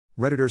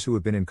Redditors who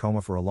have been in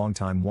coma for a long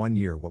time, 1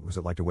 year, what was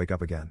it like to wake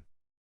up again?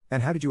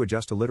 And how did you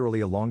adjust to literally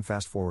a long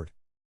fast forward?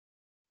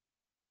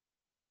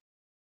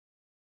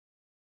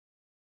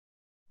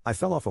 I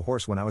fell off a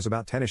horse when I was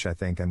about 10ish I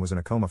think and was in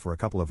a coma for a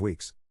couple of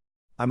weeks.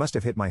 I must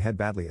have hit my head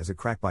badly as it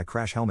cracked my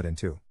crash helmet in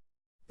two.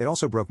 It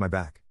also broke my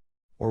back.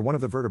 Or one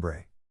of the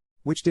vertebrae.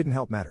 Which didn't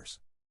help matters.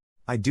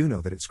 I do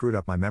know that it screwed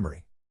up my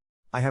memory.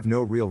 I have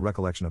no real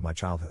recollection of my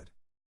childhood.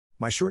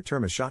 My short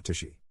term is shot to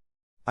she.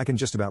 I can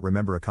just about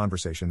remember a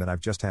conversation that I've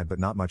just had but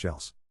not much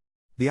else.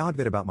 The odd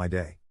bit about my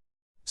day.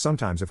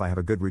 Sometimes if I have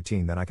a good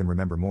routine then I can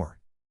remember more.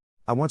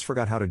 I once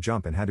forgot how to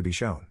jump and had to be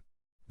shown.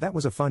 That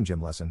was a fun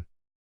gym lesson.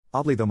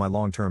 Oddly though my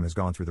long term has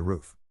gone through the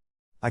roof.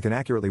 I can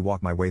accurately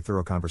walk my way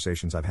through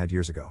conversations I've had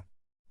years ago.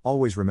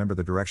 Always remember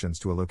the directions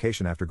to a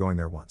location after going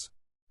there once.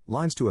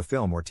 Lines to a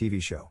film or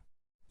TV show.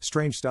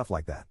 Strange stuff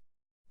like that.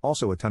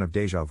 Also a ton of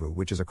deja vu,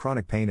 which is a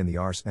chronic pain in the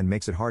arse and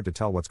makes it hard to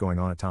tell what's going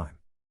on at time.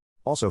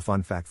 Also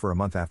fun fact, for a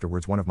month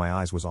afterwards one of my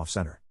eyes was off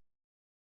center.